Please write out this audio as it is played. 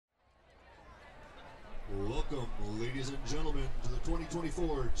Welcome, ladies and gentlemen, to the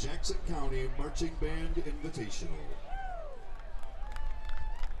 2024 Jackson County Marching Band Invitational.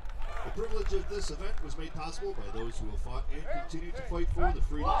 The privilege of this event was made possible by those who have fought and continue to fight for the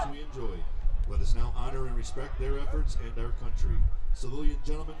freedoms we enjoy. Let us now honor and respect their efforts and our country. Civilian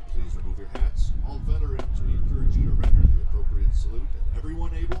gentlemen, please remove your hats. All veterans, we encourage you to render the appropriate salute. And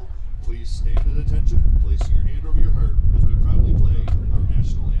everyone able, please stand at attention, placing your hand over your heart as we proudly play our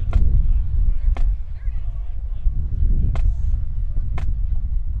national anthem.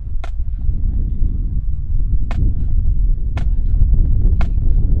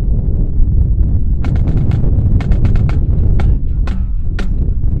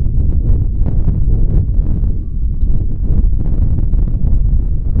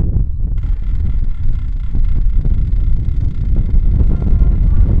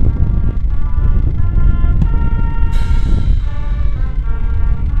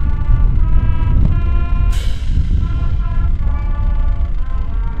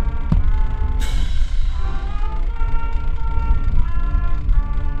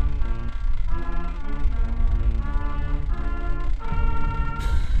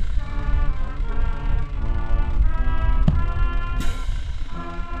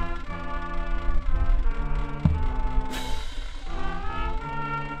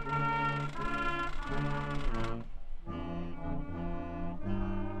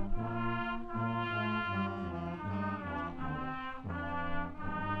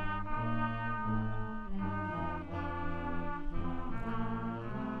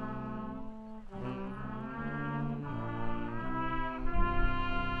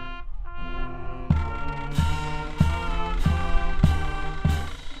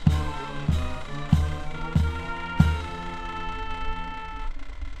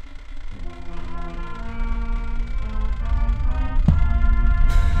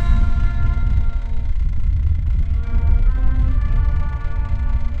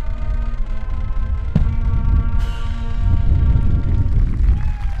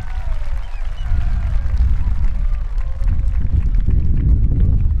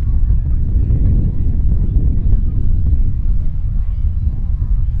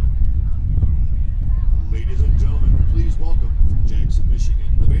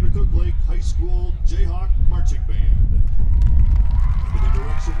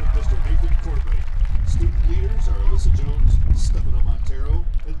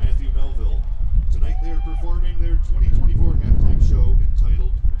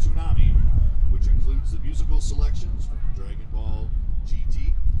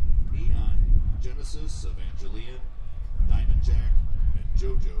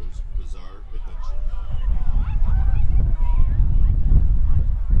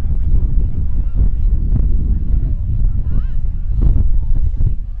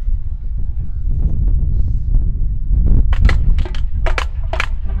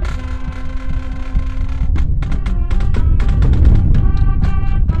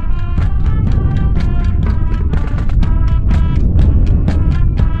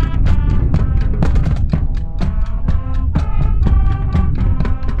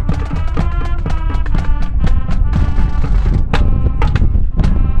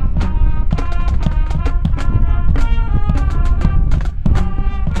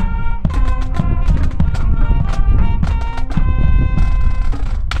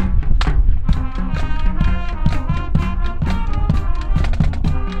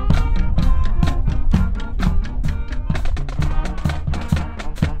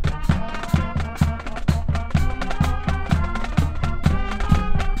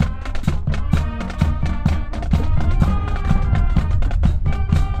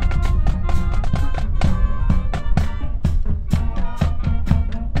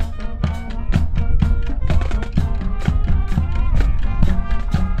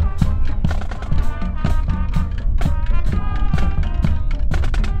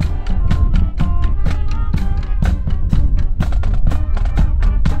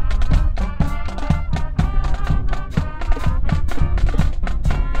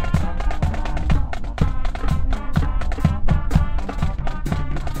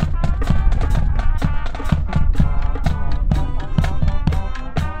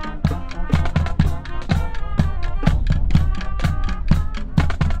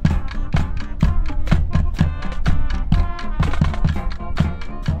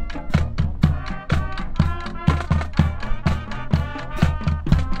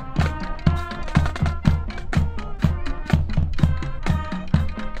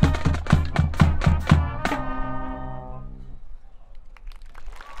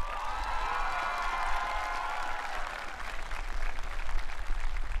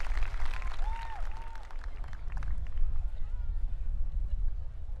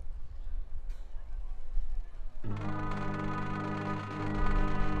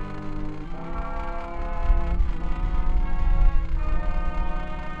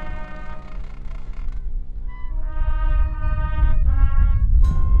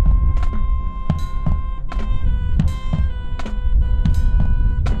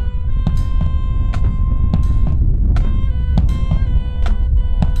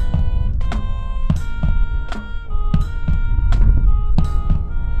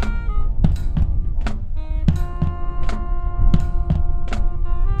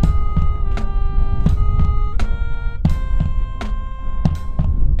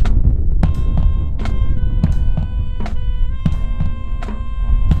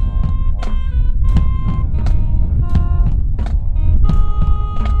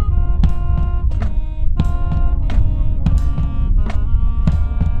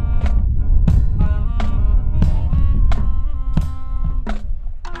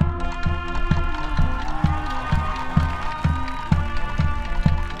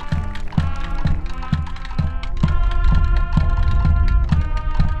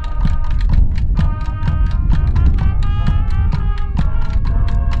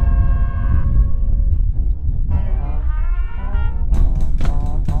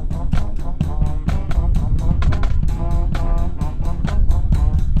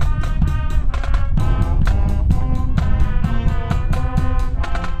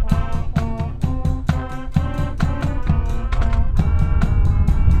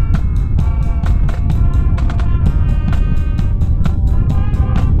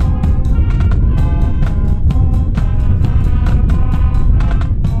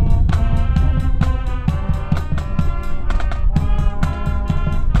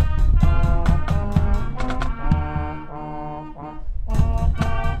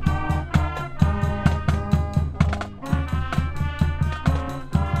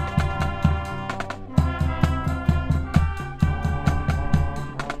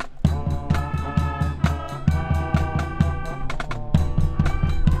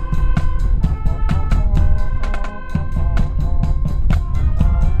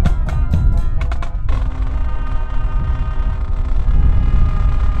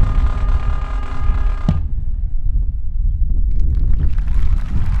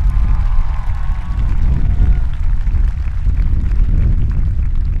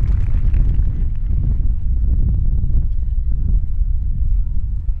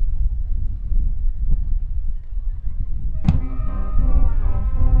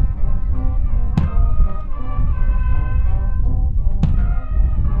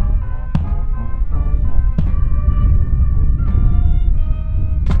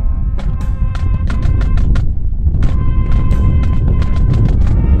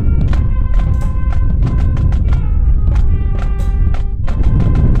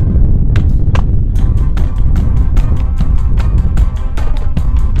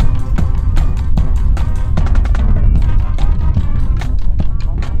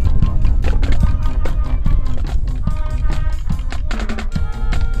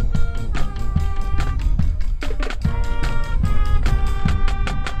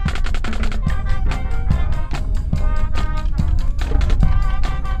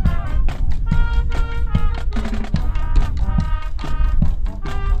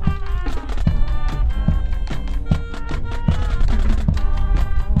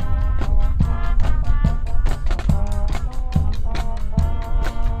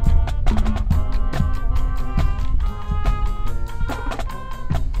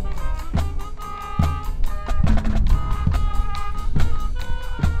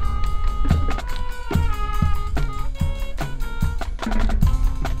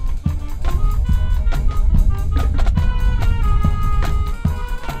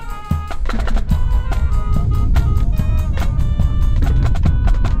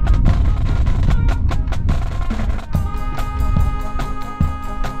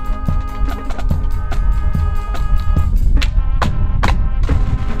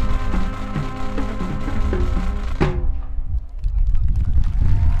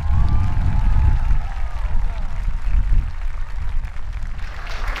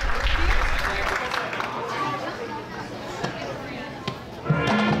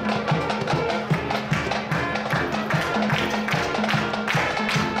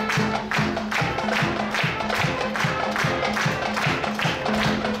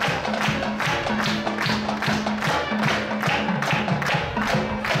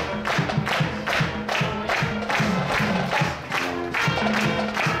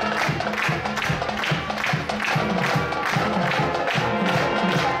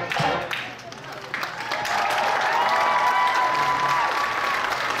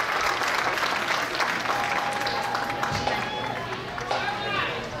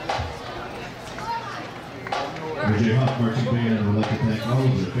 Jayhawk Marching Band would like to thank all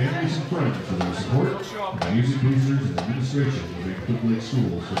of their families and friends for their support, and the music boosters and administration of Cook Lake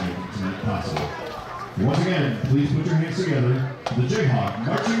Schools for making tonight possible. Once again, please put your hands together for the Jayhawk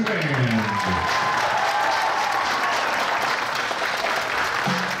Marching Band.